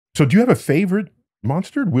So do you have a favorite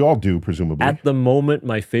monster? We all do, presumably. At the moment,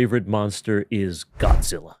 my favorite monster is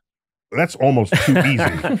Godzilla. That's almost too easy.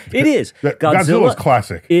 It is. Godzilla's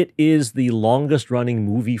classic. It is the longest running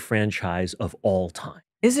movie franchise of all time.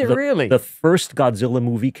 Is it really? The first Godzilla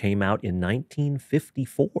movie came out in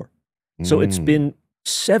 1954. So it's been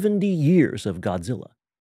 70 years of Godzilla.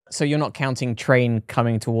 So you're not counting Train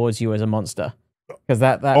coming towards you as a monster? Because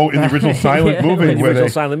that in the original silent movie. In the original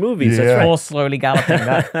silent movies, that's right. Or slowly galloping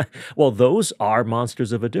that. Well, those are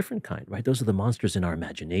monsters of a different kind, right? Those are the monsters in our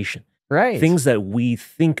imagination. Right. Things that we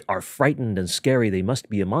think are frightened and scary, they must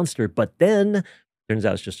be a monster, but then turns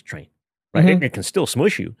out it's just a train. Right? It can still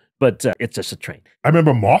smush you, but it's just a train. I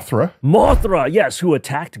remember Mothra. Mothra, yes, who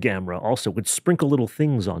attacked Gamera also, would sprinkle little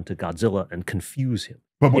things onto Godzilla and confuse him.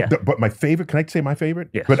 But my favorite, can I say my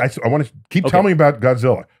favorite? Yes. But I want to keep telling me about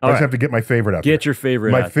Godzilla. I just have to get my favorite out. Get your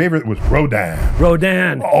favorite My favorite was Rodan.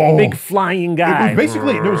 Rodan, big flying guy. It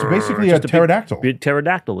was basically a pterodactyl. Big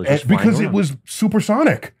pterodactyl. Because it was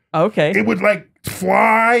supersonic. Okay. It would like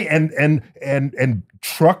fly and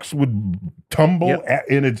trucks would tumble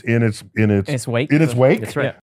in its wake. That's right.